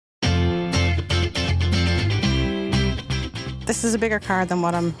This is a bigger car than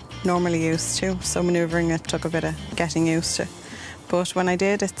what I'm normally used to, so manoeuvring it took a bit of getting used to. But when I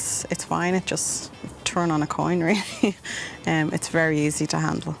did, it's fine. It just turns on a coin, really. It's very easy to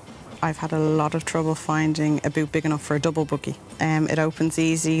handle. I've had a lot of trouble finding a boot big enough for a double buggy. It opens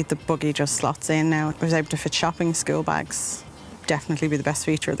easy, the buggy just slots in now. I was able to fit shopping, school bags. Definitely be the best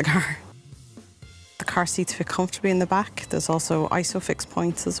feature of the car. The car seats fit comfortably in the back. There's also ISOFIX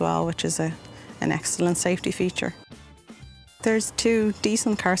points as well, which is an excellent safety feature. There's 2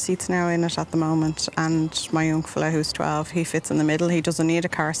 decent car seats now in it at the moment, and my young fella who's 12, he fits in the middle. He doesn't need a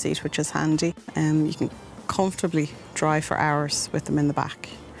car seat, which is handy. You can comfortably drive for hours with them in the back.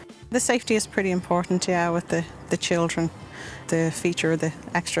 The safety is pretty important, yeah, with the children. The feature of the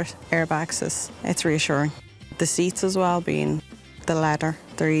extra airbags it's reassuring. The seats as well, being the leather,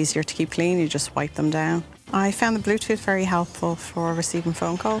 they're easier to keep clean, you just wipe them down. I found the Bluetooth very helpful for receiving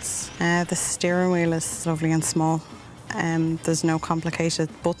phone calls. The steering wheel is lovely and small. There's no complicated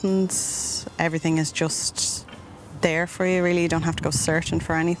buttons. Everything is just there for you, really. You don't have to go searching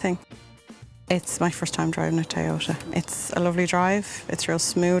for anything. It's my first time driving a Toyota. It's a lovely drive. It's real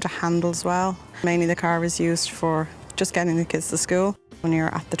smooth, it handles well. Mainly the car was used for just getting the kids to school. When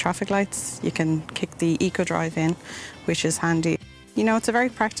you're at the traffic lights, you can kick the eco drive in, which is handy. You know, it's a very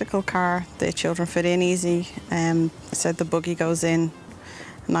practical car. The children fit in easy. I said the buggy goes in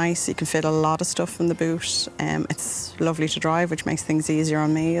nice. You can fit a lot of stuff in the boot. It's lovely to drive, which makes things easier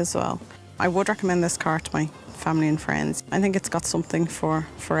on me as well. I would recommend this car to my family and friends. I think it's got something for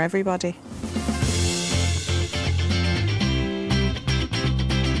everybody.